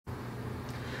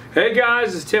Hey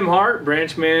guys, it's Tim Hart,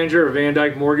 branch manager of Van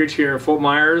Dyke Mortgage here in Fort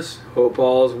Myers. Hope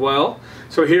all is well.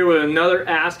 So here with another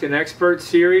Ask an Expert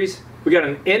series. We got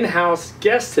an in-house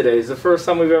guest today. It's the first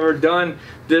time we've ever done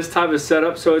this type of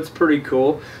setup, so it's pretty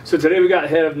cool. So today we got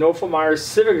head of North Fort Myers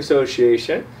Civic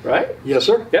Association, right? Yes,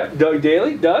 sir. Yep, Doug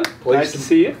Dailey. Doug, nice to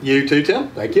see you. You too, Tim.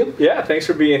 Thank you. Yeah, thanks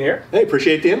for being here. Hey,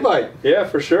 appreciate the invite. Yeah,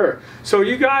 for sure. So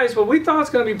you guys, what we thought was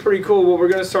going to be pretty cool, what we're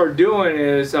going to start doing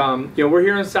is, we're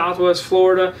here in Southwest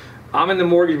Florida. I'm in the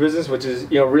mortgage business, which is,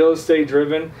 real estate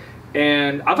driven.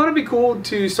 And I thought it'd be cool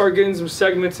to start getting some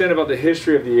segments in about the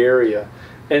history of the area.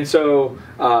 And so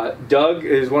Doug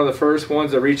is one of the first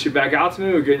ones that reached back out to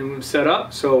me. We're getting them set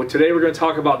up. So today we're going to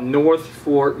talk about North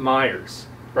Fort Myers,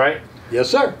 right? Yes,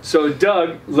 sir. So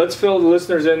Doug, let's fill the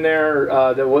listeners in there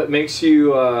that what makes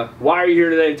you, why are you here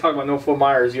today to talk about North Fort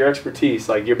Myers, your expertise,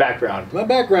 like your background? My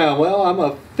background, well, I'm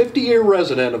a 50-year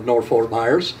resident of North Fort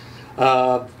Myers.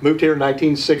 Moved here in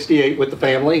 1968 with the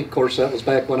family. Of course, that was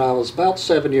back when I was about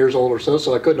 7 years old or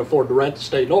so I couldn't afford to rent to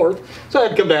stay north. So I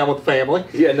had to come down with the family.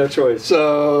 Yeah, no choice.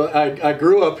 So I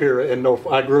grew up here in North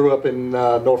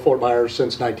Fort Myers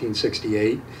since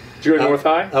 1968. Did you go to North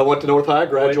High? I went to North High,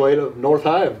 graduated of North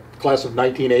High, class of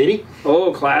 1980.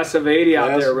 Oh, class of 80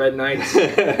 out there, Red Knights.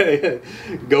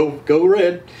 go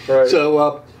Red. Right.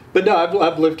 So, but no,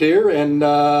 I've lived here and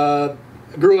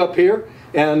grew up here.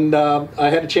 And I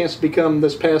had a chance to become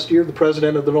this past year the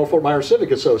president of the North Fort Myers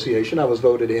Civic Association. I was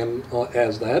voted in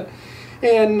as that.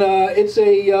 And it's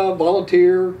a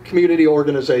volunteer community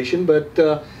organization, but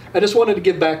I just wanted to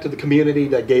give back to the community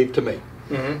that gave to me.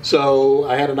 Mm-hmm. So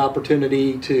I had an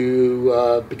opportunity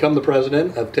to become the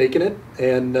president. I've taken it,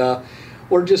 and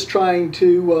we're just trying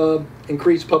to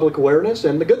increase public awareness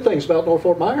and the good things about North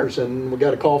Fort Myers. And we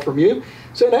got a call from you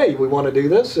saying, hey, we want to do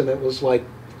this, and it was like,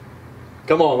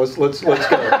 come on, let's go.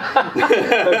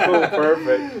 Cool,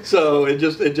 perfect. So it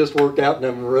just worked out, and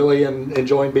I'm really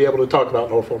enjoying being able to talk about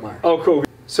North Fort Myers. Oh, cool.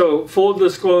 So full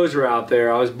disclosure out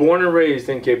there, I was born and raised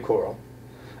in Cape Coral.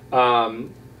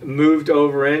 Moved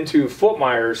over into Fort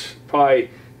Myers,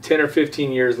 probably 10 or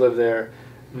 15 years lived there.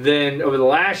 Then over the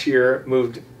last year,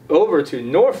 moved over to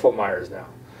North Fort Myers now.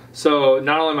 So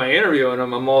not only am I interviewing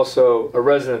them, I'm also a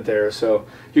resident there. So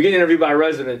you're getting interviewed by a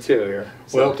resident too here.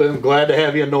 So. Well, Tim, glad to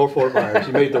have you in North Fort Myers.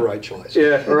 You made the right choice.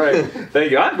 Yeah, right.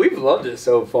 Thank you. We've loved it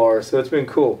so far, so it's been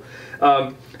cool.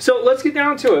 So let's get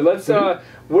down to it. Let's.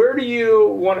 Where do you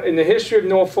want, in the history of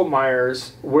North Fort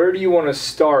Myers, where do you want to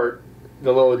start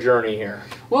the little journey here?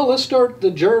 Well, let's start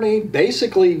the journey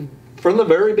basically from the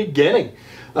very beginning.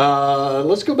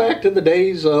 Let's go back to the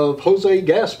days of Jose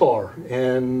Gaspar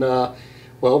and.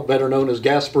 Well, better known as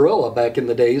Gasparilla back in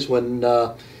the days when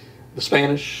the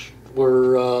Spanish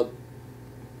were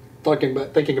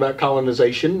thinking about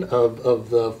colonization of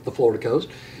the Florida coast.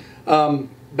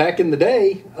 Back in the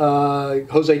day,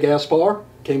 Jose Gaspar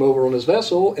came over on his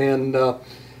vessel, and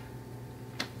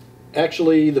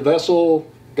actually the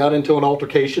vessel got into an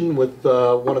altercation with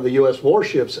one of the U.S.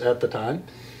 warships at the time.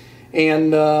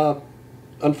 And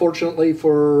unfortunately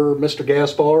for Mr.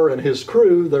 Gaspar and his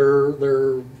crew,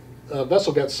 their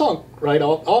vessel got sunk right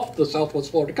off the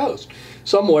Southwest Florida coast.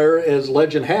 Somewhere, as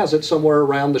legend has it, somewhere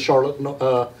around the Charlotte,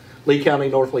 Lee County,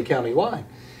 North Lee County line.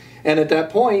 And at that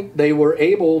point, they were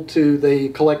able to, they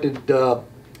collected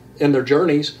in their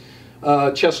journeys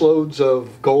chest loads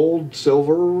of gold,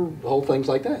 silver, whole things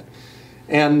like that.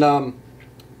 And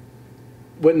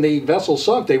when the vessel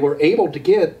sunk, they were able to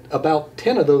get about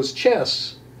 10 of those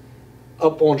chests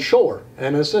up on shore.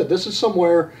 And as I said, this is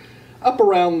somewhere up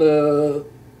around the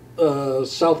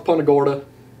South Punta Gorda,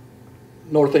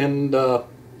 North End,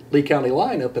 Lee County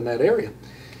line up in that area.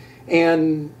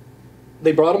 And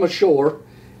they brought them ashore,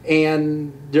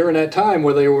 and during that time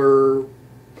where they were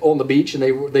on the beach, and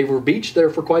they were beached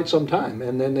there for quite some time,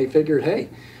 and then they figured, hey,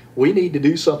 we need to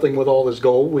do something with all this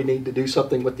gold, we need to do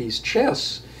something with these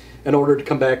chests in order to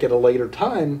come back at a later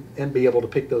time and be able to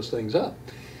pick those things up.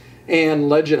 And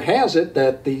legend has it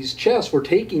that these chests were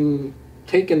taken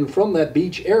from that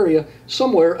beach area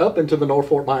somewhere up into the North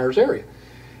Fort Myers area.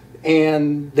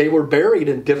 And they were buried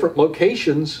in different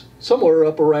locations somewhere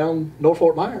up around North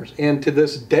Fort Myers. And to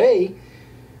this day,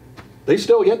 they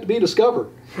still yet to be discovered.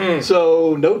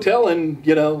 So no telling,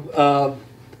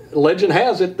 legend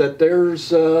has it that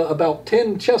there's about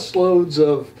 10 chest loads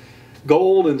of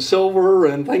gold and silver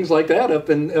and things like that up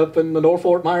in the North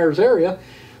Fort Myers area.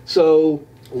 So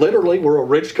literally, we're a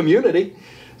rich community.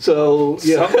 So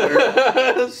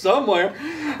yeah, somewhere,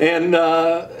 and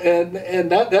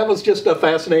that was just a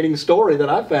fascinating story that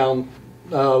I found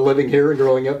living here and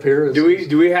growing up here. Do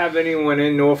we have anyone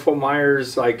in North Fort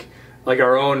Myers like like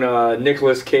our own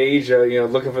Nicolas Cage,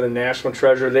 looking for the national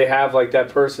treasure. They have like that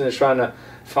person that's trying to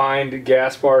find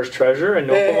Gaspar's treasure in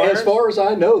Norfolk Myers? As far as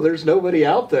I know, there's nobody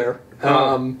out there.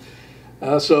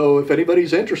 So if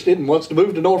anybody's interested and wants to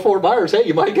move to Norfolk Myers, hey,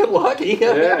 you might get lucky.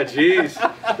 Yeah, geez,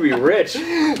 could be rich.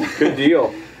 Good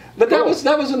deal. But that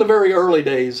was in the very early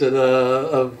days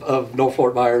of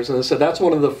Norfolk Myers, and so that's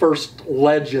one of the first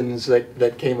legends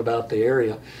that came about the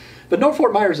area. But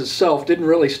Norfolk Myers itself didn't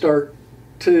really start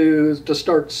to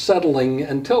start settling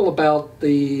until about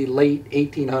the late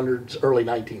 1800s, early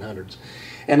 1900s.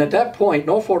 And at that point,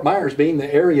 Norfolk Myers being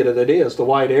the area that it is, the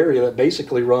wide area that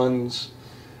basically runs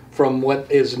from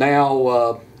what is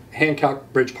now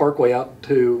Hancock Bridge Parkway out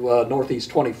to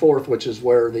Northeast 24th, which is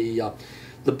where the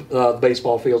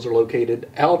baseball fields are located,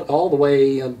 out all the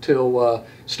way until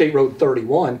State Road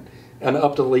 31 and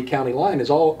up to the Lee County line is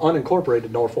all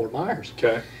unincorporated Norfolk Myers.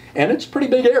 Okay. And it's a pretty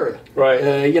big area. Right.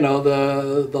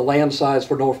 The land size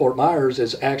for Norfolk Myers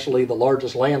is actually the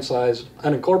largest land size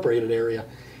unincorporated area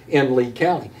in Lee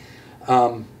County.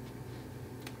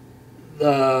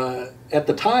 At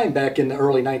the time, back in the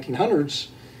early 1900s,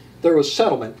 there was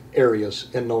settlement areas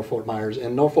in Norfolk Myers,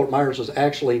 and Norfolk Myers was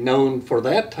actually known for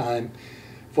that time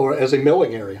as a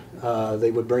milling area.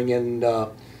 They would bring in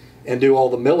and do all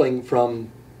the milling from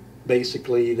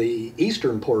basically the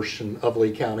eastern portion of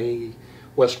Lee County,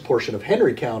 western portion of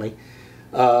Henry County.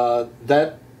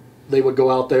 That they would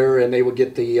go out there and they would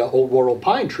get the old world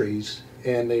pine trees,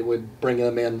 and they would bring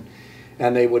them in,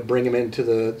 and they would bring them into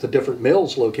the different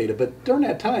mills located. But during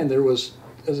that time, there was,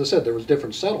 as I said, there was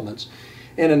different settlements.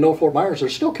 And in Norfolk Myers, they're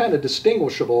still kind of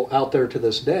distinguishable out there to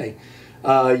this day.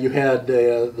 You had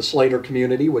the Slater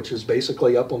community, which is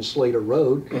basically up on Slater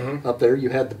Road. Up there. You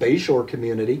had the Bayshore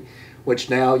community,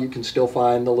 which now you can still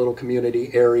find the little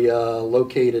community area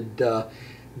located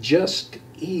just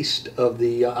east of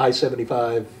the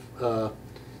I-75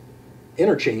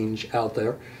 interchange out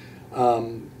there.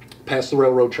 Past the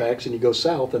railroad tracks, and you go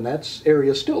south, and that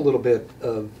area still a little bit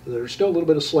of, there's still a little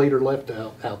bit of Slater left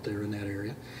out there in that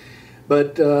area.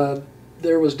 But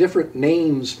there was different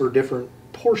names for different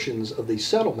portions of these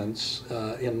settlements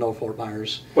in Norfolk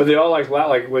Myers. Were they all like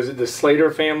was it the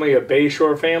Slater family, a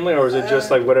Bayshore family, or was it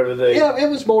just like whatever they? Yeah, it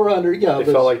was more under. Yeah, they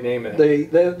felt like naming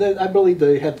it. They I believe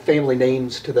they had family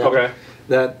names to them. Okay.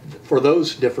 That for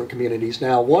those different communities.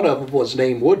 Now, one of them was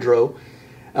named Woodrow.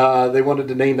 They wanted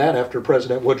to name that after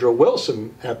President Woodrow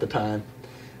Wilson at the time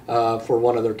for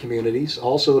one of their communities.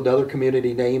 Also, another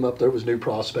community name up there was New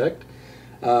Prospect.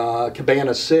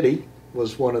 Cabana City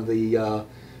was one of the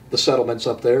settlements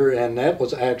up there, and that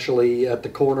was actually at the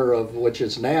corner of which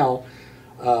is now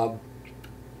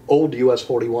old US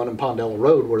 41 and Pondella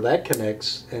Road, where that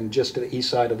connects, and just to the east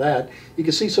side of that, you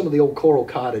can see some of the old coral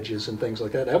cottages and things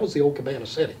like that. That was the old Cabana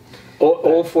City.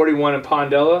 Old 41 and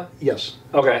Pondella? Yes.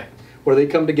 Okay. Where they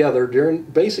come together during,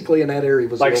 basically in that area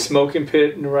was like Smoking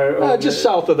Pit and just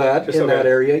south of that, in that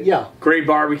area, yeah. Great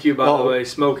barbecue, by the way,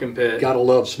 Smoking Pit. Gotta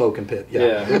love Smoking Pit, yeah.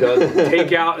 Yeah, who doesn't?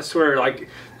 Take out, I swear, like,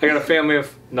 I got a family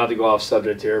of, not to go off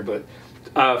subject here, but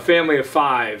a family of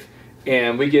 5,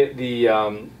 and we get the,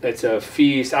 it's a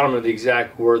feast, I don't know the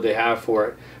exact word they have for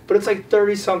it, but it's like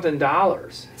 $30-something.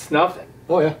 It's nothing.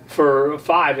 Oh yeah, for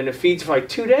 5, and it feeds for like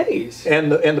 2 days. And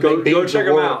the baked beans, go check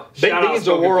them out. Baked beans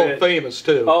are world famous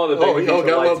too. Oh, the baked beans.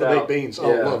 Gotta love the baked beans. Yeah.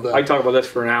 Oh, love that. I can talk about this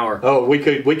for an hour. Oh, we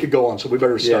could go on, so we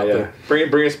better stop there.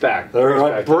 Bring us back. All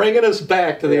right, bringing us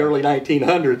back to the early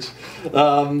 1900s.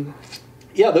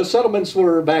 Yeah, those settlements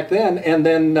were back then, and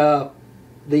then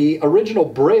the original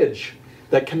bridge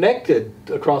that connected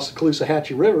across the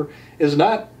Caloosahatchee River is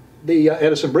not the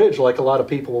Edison Bridge like a lot of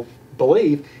people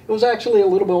believe. It was actually a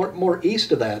little more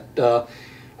east of that,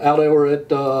 out over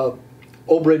at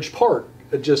Old Bridge Park,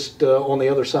 just on the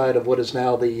other side of what is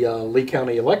now the Lee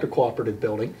County Electric Cooperative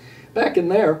Building. Back in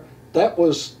there, that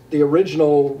was the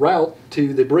original route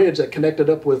to the bridge that connected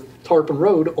up with Tarpon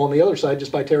Road on the other side,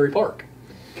 just by Terry Park.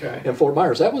 Okay. In Fort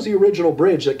Myers. That was the original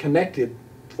bridge that connected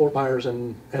Fort Myers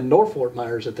and North Fort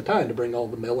Myers at the time to bring all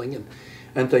the milling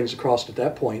and things across at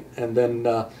that point. And then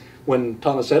when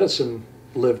Thomas Edison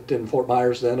lived in Fort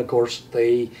Myers, then of course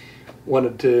they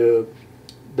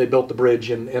built the bridge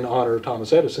in honor of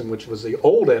Thomas Edison, which was the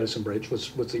old Edison Bridge,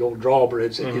 was the old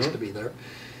drawbridge that used to be there.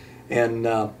 And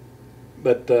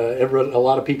but a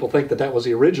lot of people think that was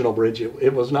the original bridge.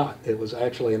 It was not. It was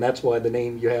actually, and that's why the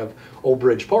name you have Old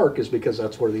Bridge Park is because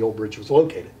that's where the old bridge was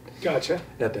located. Gotcha.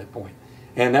 At that point.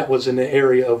 And that was in the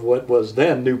area of what was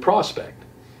then New Prospect.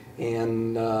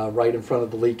 And right in front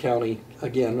of the Lee County,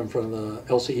 again, in front of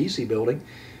the LCEC building,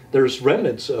 there's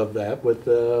remnants of that with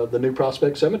the New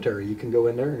Prospect Cemetery. You can go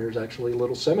in there, and there's actually a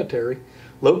little cemetery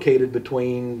located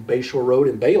between Bayshore Road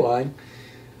and Bayline.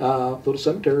 Little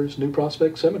cemetery is New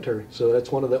Prospect Cemetery. So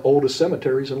that's one of the oldest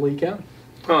cemeteries in Lee County.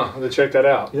 Huh, I'll have to check that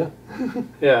out. Yeah.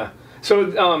 Yeah.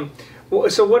 So,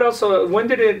 so what else? When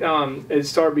did it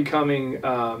start becoming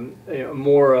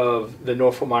more of the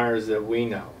Norfolk Myers that we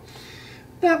know?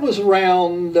 That was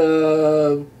around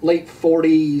late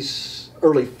 40s,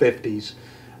 early 50s.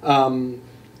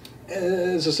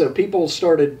 As I said, people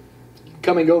started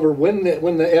coming over when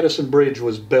the Edison Bridge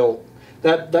was built.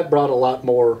 That brought a lot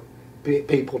more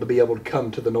people to be able to come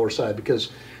to the north side,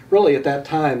 because really at that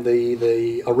time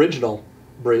the original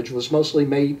bridge was mostly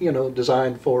made,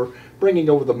 designed for bringing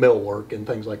over the millwork and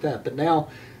things like that. But now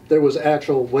there was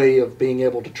actual way of being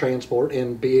able to transport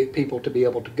and people to be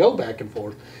able to go back and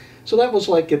forth. So that was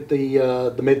like at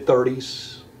the mid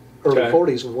 30s, early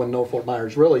 40s when Norfolk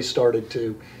Myers really started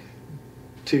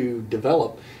to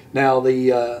develop. Now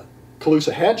the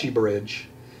Caloosahatchee Bridge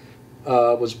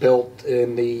was built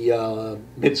in the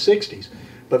mid 60s,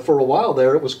 but for a while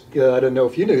there it was, I don't know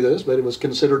if you knew this, but it was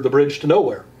considered the bridge to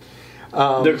nowhere. The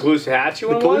Caloosahatchee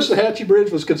one was? The Caloosahatchee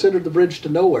Bridge was considered the bridge to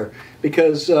nowhere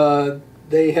because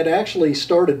they had actually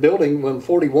started building, when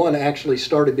 41 actually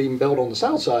started being built on the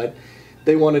south side,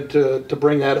 they wanted to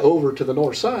bring that over to the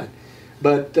north side.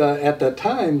 But at that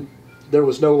time, there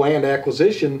was no land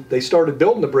acquisition. They started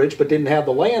building the bridge but didn't have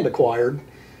the land acquired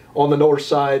on the north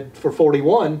side for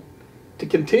 41 to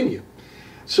continue.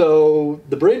 So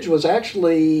the bridge was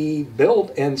actually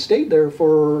built and stayed there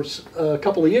for a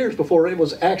couple of years before it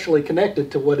was actually connected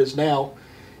to what is now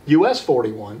US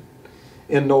 41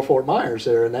 in Norfolk Myers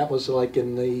there, and that was like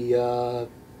in the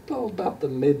about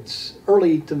the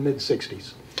early to mid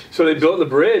 60s. So they built the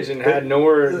bridge and had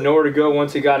nowhere to go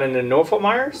once it got into Norfolk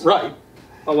Myers? Right.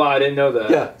 Oh wow, I didn't know that.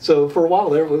 Yeah. So for a while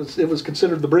there, it was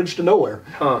considered the bridge to nowhere,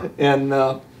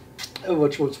 and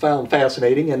which was found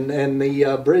fascinating. And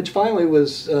the bridge finally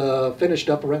was finished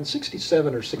up around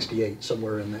 67 or 68,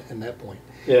 somewhere in that point.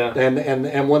 Yeah.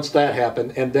 And once that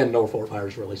happened, and then Norfolk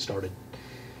Myers really started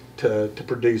to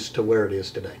produce to where it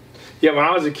is today. Yeah. When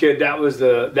I was a kid, that was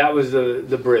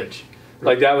the bridge.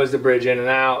 Like that was the bridge in and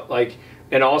out. Like.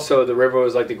 And also, the river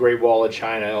was like the Great Wall of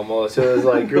China almost. So it was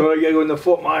like, oh, you gotta go into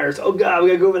Fort Myers. Oh God, we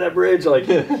gotta go over that bridge. Like,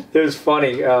 it was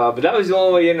funny. But that was the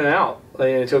only way in and out,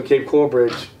 like, until Cape Coral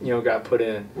Bridge, got put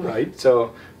in. Right.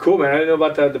 So cool, man. I didn't know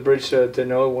about the bridge to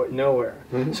nowhere.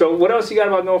 Mm-hmm. So what else you got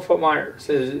about Norfolk Myers?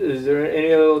 Is there any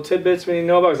little tidbits we need to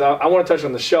know about? Because I want to touch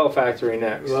on the Shell Factory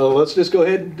next. Well, let's just go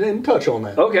ahead and touch on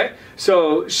that. Okay.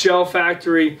 So Shell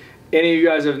Factory. Any of you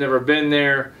guys have never been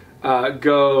there?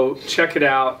 Go check it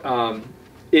out.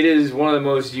 It is one of the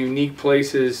most unique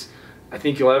places I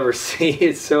think you'll ever see.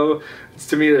 It's to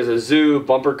me, there's a zoo,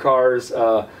 bumper cars.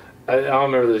 I don't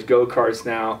remember, there's go-karts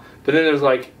now. But then there's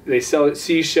like, they sell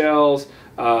seashells.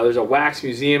 There's a wax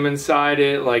museum inside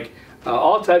it. Like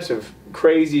all types of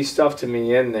crazy stuff to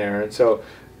me in there. And so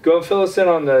go and fill us in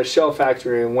on the Shell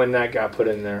Factory and when that got put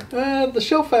in there. The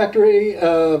Shell Factory,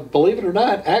 believe it or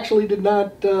not, actually did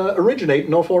not originate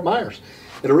in Norfolk Myers.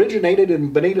 It originated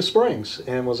in Bonita Springs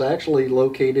and was actually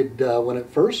located, when it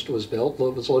first was built,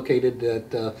 it was located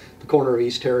at the corner of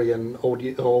East Terry and old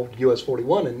US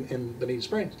 41 in Bonita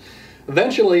Springs.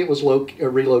 Eventually it was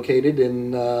relocated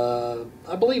in,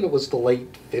 I believe it was the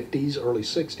late 50s, early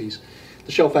 60s.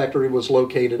 The Shell Factory was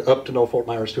located up to Norfolk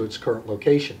Myers to its current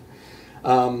location.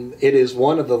 It is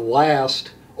one of the last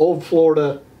old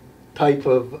Florida type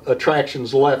of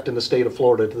attractions left in the state of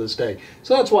Florida to this day.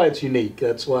 So that's why it's unique.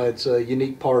 That's why it's a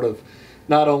unique part of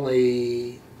not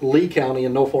only Lee County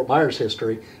and Norfolk Myers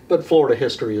history, but Florida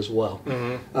history as well.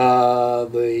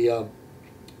 Mm-hmm. The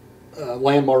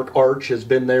landmark arch has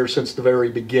been there since the very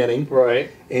beginning. Right.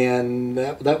 And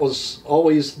that was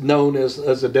always known as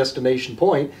a destination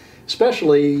point,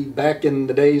 especially back in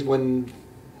the days when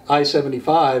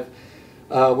I-75,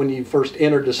 when you first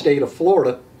entered the state of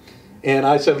Florida, and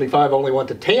I-75 only went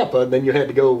to Tampa, and then you had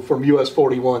to go from US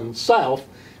 41 south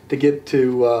to get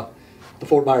to the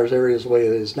Fort Myers area the way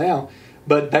it is now.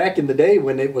 But back in the day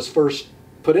when it was first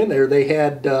put in there, they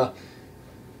had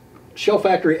Shell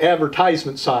Factory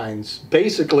advertisement signs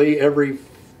basically every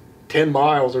 10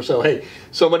 miles or so. Hey,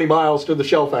 so many miles to the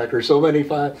Shell Factory, so many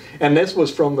and this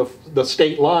was from the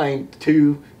state line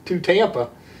to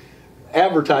Tampa,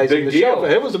 advertising the Shell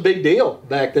Factory. It was a big deal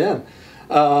back then.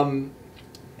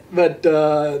 But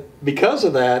because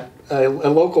of that, a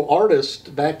local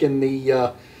artist back in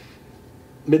the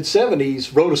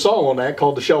mid-70s wrote a song on that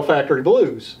called the Shell Factory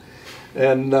Blues.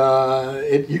 And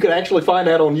you can actually find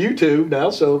that on YouTube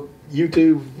now, so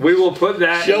YouTube. We will put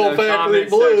that Shell in the Factory comment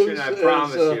Blues. section, I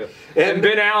promise you. And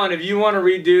Ben Allen, if you want to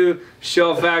redo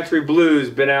Shell Factory Blues,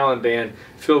 Ben Allen Band,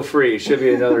 feel free. It should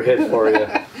be another hit for you.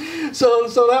 So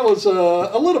that was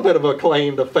a little bit of a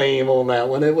claim to fame on that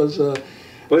one. It was.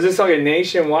 Was this like a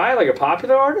nationwide, like a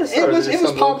popular artist? It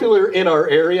was popular in our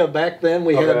area back then.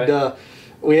 We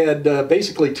had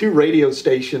basically 2 radio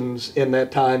stations in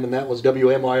that time, and that was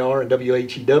WMIR and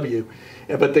WHEW,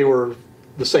 but they were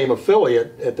the same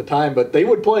affiliate at the time. But they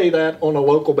would play that on a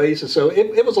local basis, so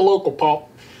it was a local pop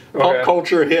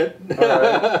culture hit.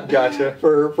 Right. Gotcha.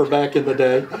 for back in the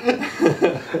day.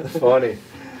 Funny.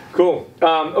 Cool.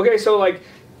 Okay, so like.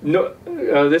 No,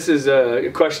 this is a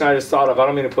question I just thought of. I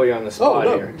don't mean to put you on the spot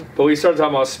here, but we started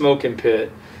talking about smoking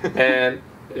pit, and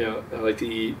I like to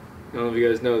eat. I don't know if you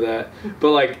guys know that, but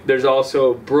like there's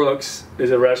also Brooks is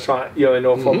a restaurant in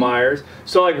Norfolk Myers.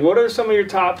 So like, what are some of your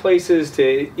top places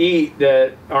to eat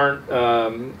that aren't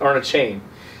a chain?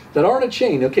 That aren't a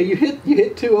chain. Okay, you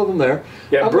hit 2 of them there.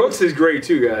 Yeah, Brooks is great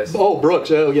too, guys. Oh, Brooks.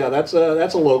 Oh, yeah, that's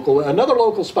a local. Another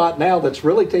local spot now that's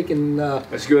really taken. I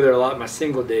used to go there a lot in my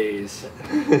single days.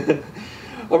 A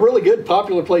really good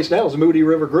popular place now is Moody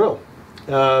River Grill.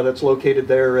 That's located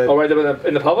there. At, right there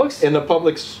in the Publix. In the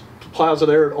Publix Plaza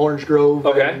there at Orange Grove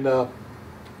and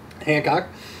Hancock.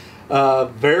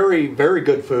 Very very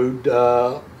good food.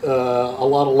 A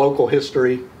lot of local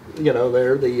history.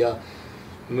 There the.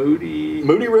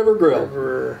 Moody River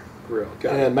Grill.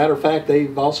 And matter of fact,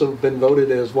 they've also been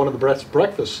voted as one of the best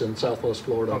breakfasts in Southwest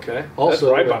Florida. Okay, also,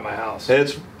 that's right by my house.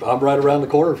 I'm right around the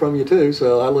corner from you too,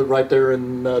 so I live right there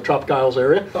in Tropic Isles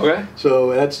area. Okay.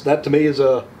 So that to me is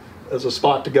a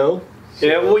spot to go. So,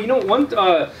 yeah, well,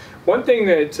 one thing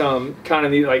that's kind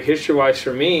of neat, like history-wise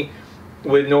for me,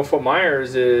 with Norfolk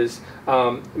Myers is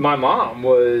my mom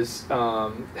was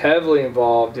heavily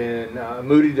involved in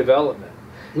Moody development.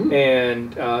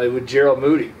 And with Gerald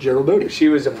Moody. Gerald Moody. She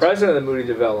was the president of the Moody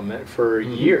development for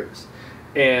years.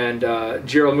 And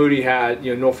Gerald Moody had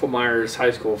Norfolk Myers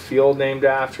High School field named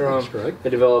after him. That's correct. They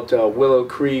developed Willow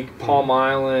Creek, Palm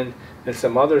Island, and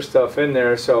some other stuff in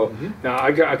there. So now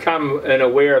I kind of am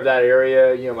aware of that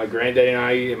area. My granddad and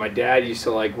I and my dad used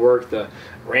to like work the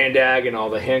Randag and all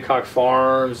the Hancock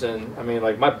farms, and I mean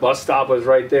like my bus stop was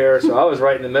right there, so I was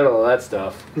right in the middle of that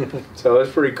stuff. So it was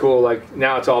pretty cool. Like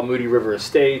now it's all Moody River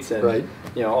Estates and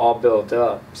all built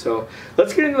up. So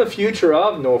let's get into the future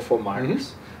of Norfolk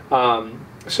Myers.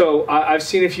 So I've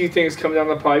seen a few things come down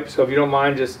the pipe. So if you don't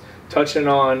mind just touching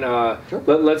on,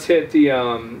 let's hit the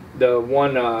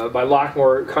one by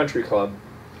Lockmore Country Club.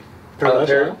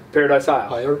 Paradise Isle? Paradise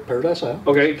Isle. Paradise Isle.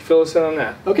 Okay, fill us in on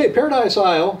that. Okay, Paradise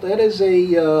Isle, that is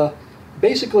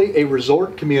basically a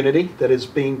resort community that is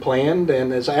being planned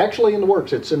and is actually in the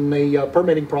works. It's in the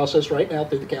permitting process right now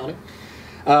through the county.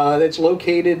 It's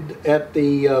located at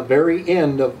the very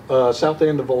end of, south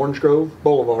end of Orange Grove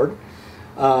Boulevard,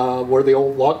 where the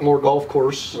old Lockmore Golf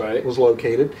Course was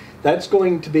located. That's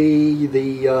going to be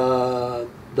the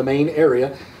main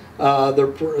area.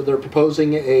 They're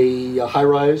proposing a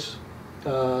high-rise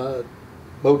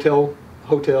motel,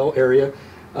 hotel area,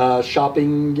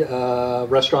 shopping,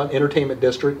 restaurant, entertainment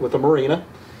district with a marina,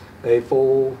 a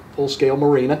full-scale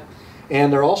marina,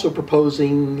 and they're also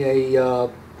proposing a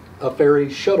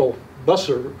ferry shuttle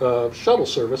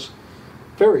service,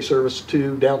 ferry service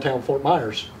to downtown Fort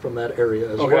Myers from that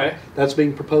area as well. That's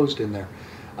being proposed in there.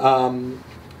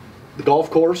 The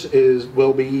golf course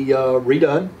will be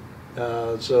redone,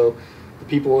 so the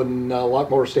people in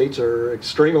Lockmore Estates are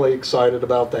extremely excited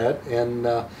about that. And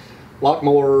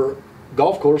Lockmore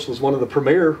Golf Course was one of the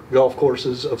premier golf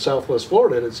courses of Southwest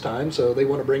Florida at its time, so they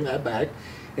want to bring that back.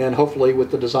 And hopefully with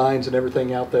the designs and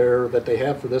everything out there that they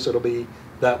have for this, it'll be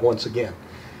that once again.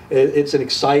 It's an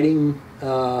exciting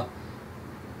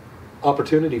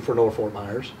opportunity for Norfolk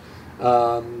Myers.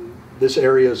 This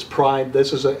area is prime.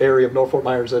 This is an area of Norfolk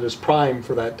Myers that is prime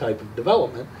for that type of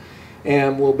development,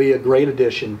 and will be a great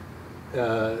addition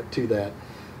to that.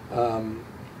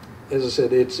 As I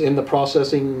said, it's in the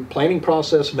planning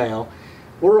process now.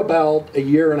 We're about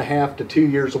 1.5 to 2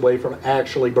 years away from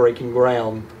actually breaking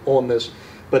ground on this,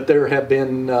 but there have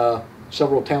been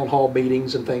several town hall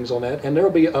meetings and things on that, and there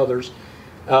will be others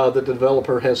that the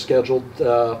developer has scheduled,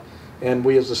 and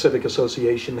we as the Civic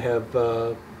Association have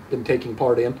been taking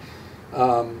part in,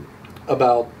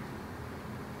 about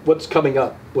what's coming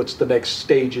up, what's the next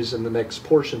stages and the next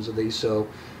portions of these. So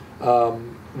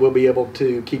we'll be able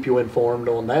to keep you informed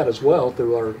on that as well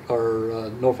through our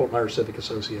Norfolk Myers Civic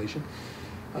Association.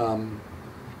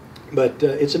 But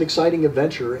it's an exciting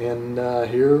adventure, and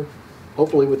here,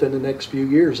 hopefully within the next few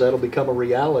years, that'll become a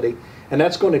reality, and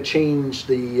that's going to change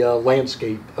the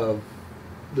landscape of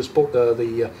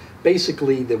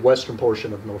basically the western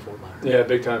portion of North Fort Myers. Yeah,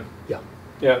 big time. Yeah.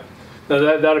 Yeah.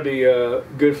 No, that'd be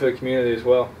good for the community as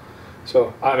well.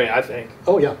 So, I mean, I think.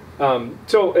 Oh, yeah.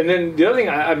 So, and then the other thing,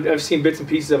 I've seen bits and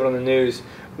pieces of it on the news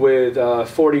with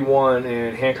 41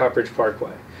 and Hancock Ridge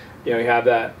Parkway. You know, you have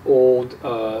that old,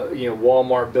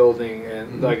 Walmart building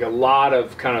and like a lot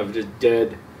of kind of just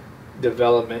dead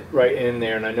development right in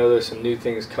there. And I know there's some new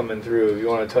things coming through. You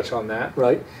want to touch on that?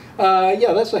 Right.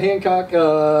 Yeah, that's the Hancock.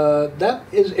 That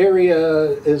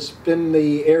area has been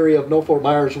the area of North Fort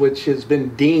Myers which has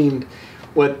been deemed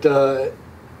what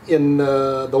in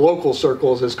the local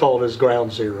circles is called as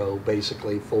ground zero,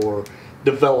 basically, for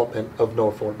development of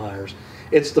North Fort Myers.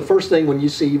 It's the first thing when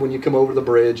you come over the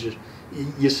bridge,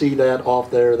 you see that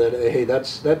off there that, hey,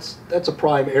 that's a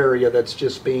prime area that's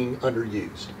just being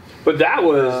underused. But that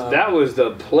was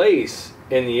the place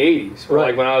in the 80s, right?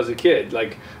 Like when I was a kid,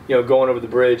 like, going over the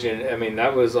bridge, and I mean,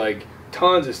 that was like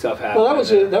tons of stuff happening. Well,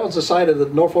 that was the site of the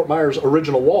North Fort Myers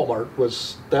original Walmart.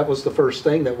 That was the first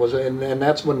thing that was, and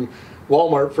that's when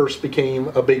Walmart first became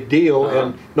a big deal,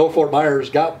 and North Fort Myers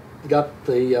got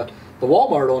the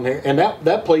Walmart on there, and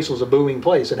that place was a booming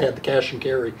place. It had the cash and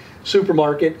carry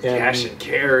supermarket and cash and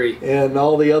carry and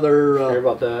all the other. Hear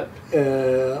about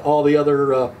that? All the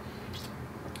other.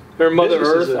 Remember Mother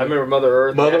Earth? I remember Mother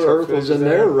Earth. Mother Earth was in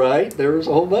there, right? There was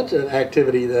a whole bunch of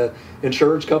activity. The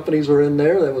insurance companies were in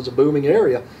there. That was a booming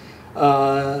area.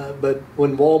 But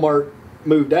when Walmart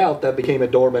moved out, that became a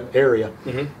dormant area.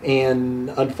 And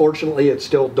unfortunately, it's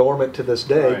still dormant to this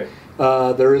day.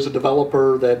 Right. There is a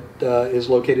developer that is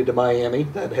located in Miami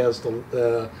that has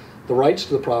the rights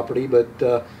to the property, but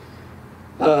the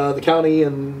county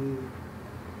and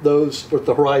those with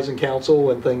the Horizon Council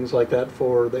and things like that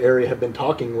for the area have been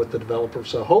talking with the developer.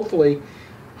 So hopefully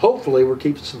we're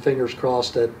keeping some fingers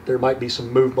crossed that there might be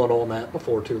some movement on that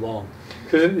before too long.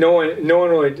 Because no one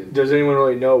really, does anyone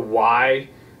really know why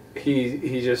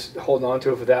he's just holding on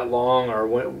to it for that long, or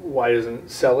why he doesn't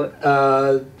sell it?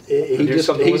 The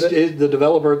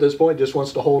developer at this point just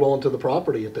wants to hold on to the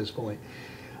property at this point.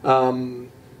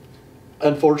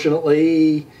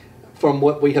 Unfortunately, from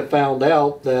what we have found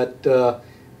out, that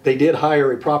they did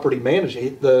hire a property manager.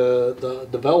 The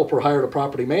developer hired a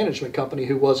property management company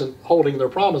who wasn't holding their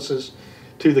promises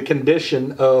to the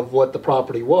condition of what the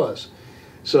property was.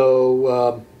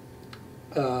 So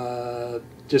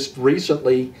just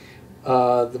recently,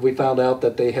 we found out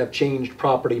that they have changed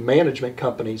property management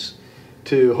companies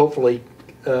to hopefully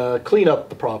clean up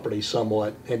the property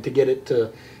somewhat and to get it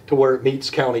to where it meets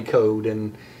county code.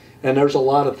 And there's a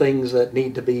lot of things that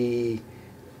need to be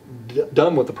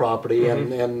done with the property,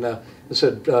 and I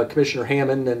said Commissioner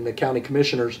Hammond and the county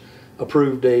commissioners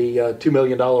approved a $2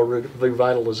 million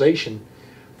revitalization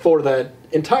for that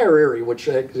entire area, which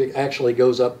actually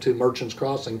goes up to Merchants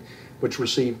Crossing, which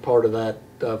received part of that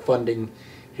funding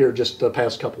here just the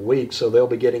past couple weeks. So they'll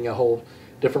be getting a whole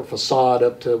different facade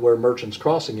up to where Merchants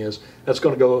Crossing is. That's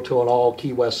going to go to an all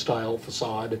Key West style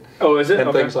facade. Oh, is it? And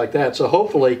okay. Things like that. So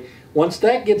hopefully, once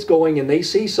that gets going and they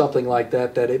see something like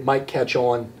that, that it might catch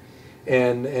on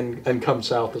and come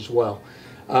south as well.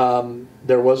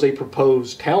 There was a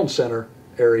proposed town center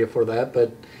area for that,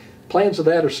 but plans of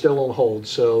that are still on hold.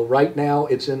 So right now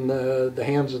it's in the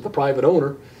hands of the private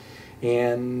owner,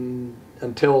 and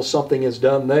until something is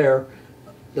done there,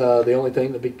 the only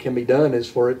thing that can be done is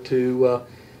for it to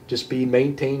just be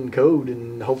maintained code,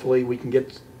 and hopefully we can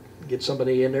get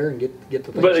somebody in there and get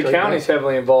the thing. But the county's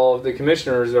heavily involved. The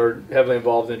commissioners are heavily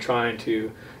involved in trying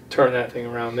to turn that thing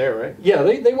around there, right? Yeah,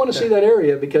 they want to see that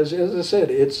area because, as I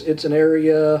said, it's an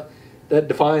area that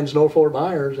defines North Fort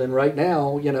Myers, and right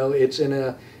now, it's in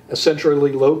a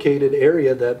centrally located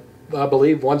area that I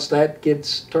believe once that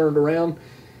gets turned around,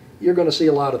 you're going to see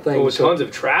a lot of things. Well, with tons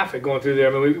of traffic going through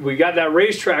there. I mean, we got that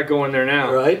racetrack going there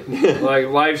now, right? Like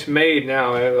life's made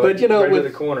now. But right to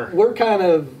the corner. We're kind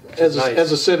of as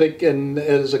a Civic and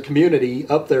as a community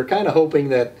up there, kind of hoping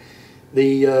that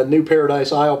the new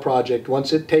Paradise Isle project,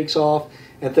 once it takes off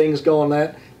and things go on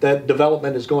that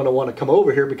development is going to want to come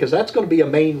over here, because that's going to be a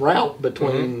main route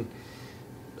between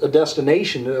a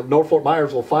destination. North Fort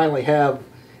Myers will finally have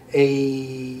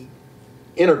a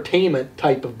entertainment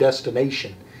type of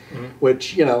destination,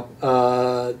 which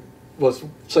was,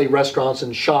 say, restaurants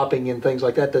and shopping and things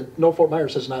like that North Fort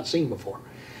Myers has not seen before.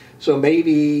 So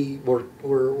maybe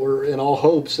we're in all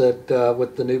hopes that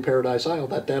with the new Paradise Isle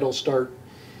that'll start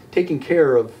taking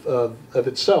care of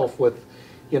itself with,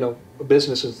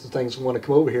 businesses and things want to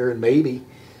come over here and maybe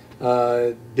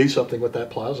do something with that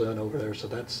plaza and over there. So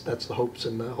that's the hopes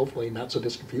in the hopefully not so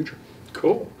distant future.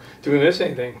 Cool. Do we miss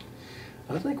anything?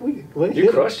 I think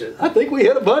you crushed it. I think we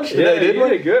hit a bunch today, didn't we?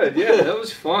 Yeah, you did good. Yeah, that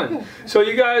was fun. So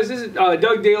you guys, this is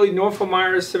Doug Dailey, Norfolk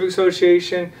Myers Civic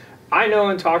Association. I know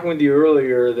in talking with you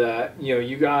earlier that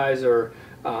you guys are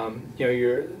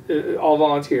you're all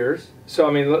volunteers. So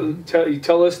I mean,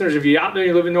 tell listeners, if you're out there,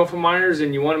 you live in Norfolk Myers,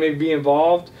 and you want to maybe be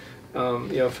involved,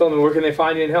 fill in, where can they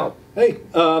find you and help? Hey,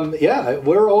 yeah,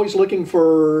 we're always looking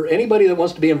for anybody that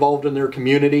wants to be involved in their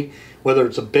community, whether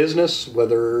it's a business,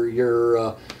 whether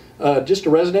you're just a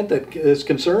resident that is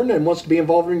concerned and wants to be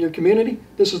involved in your community.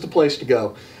 This is the place to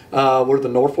go. We're the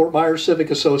Norfolk Myers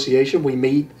Civic Association. We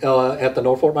meet at the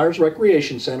Norfolk Myers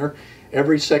Recreation Center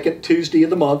every second Tuesday of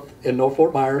the month in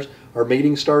Norfolk Myers. Our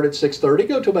meetings start at 6:30,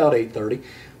 go to about 8:30.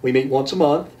 We meet once a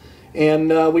month,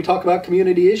 and we talk about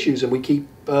community issues, and we keep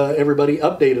everybody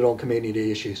updated on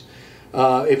community issues.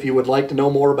 If you would like to know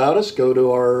more about us, go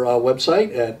to our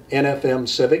website at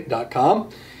nfmcivic.com.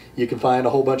 You can find a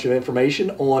whole bunch of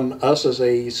information on us as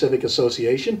a civic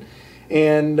association,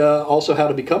 and also how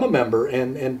to become a member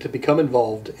and to become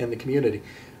involved in the community.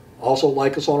 Also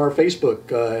like us on our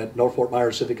Facebook at Norfolk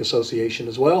Myers Civic Association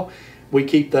as well. We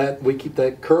keep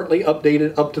that currently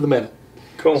updated up to the minute.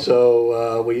 Cool.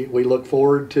 So we look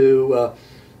forward to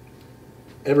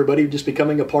everybody just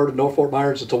becoming a part of Norfolk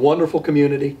Myers. It's a wonderful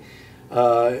community.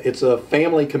 It's a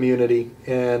family community,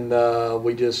 and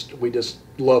we just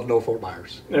love Norfolk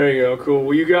Myers. There you go. Cool.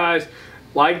 Well, you guys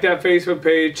like that Facebook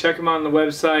page. Check them out on the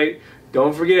website.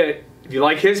 Don't forget, if you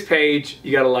like his page,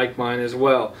 you got to like mine as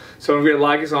well. So don't forget to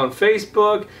like us on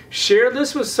Facebook. Share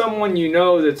this with someone you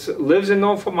know that lives in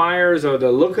Norfolk Myers, or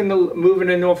they're looking to move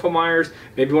into Norfolk Myers.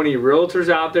 Maybe one of your realtors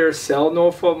out there sell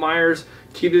Norfolk Myers.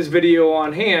 Keep this video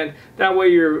on hand. That way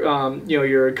your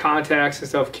your contacts and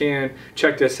stuff can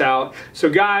check this out. So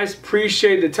guys,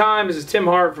 appreciate the time. This is Tim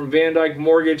Hart from Van Dyke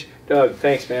Mortgage. Doug,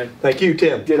 thanks, man. Thank you,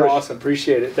 Tim. Did awesome.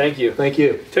 Appreciate it. Thank you. Thank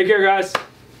you. Take care, guys.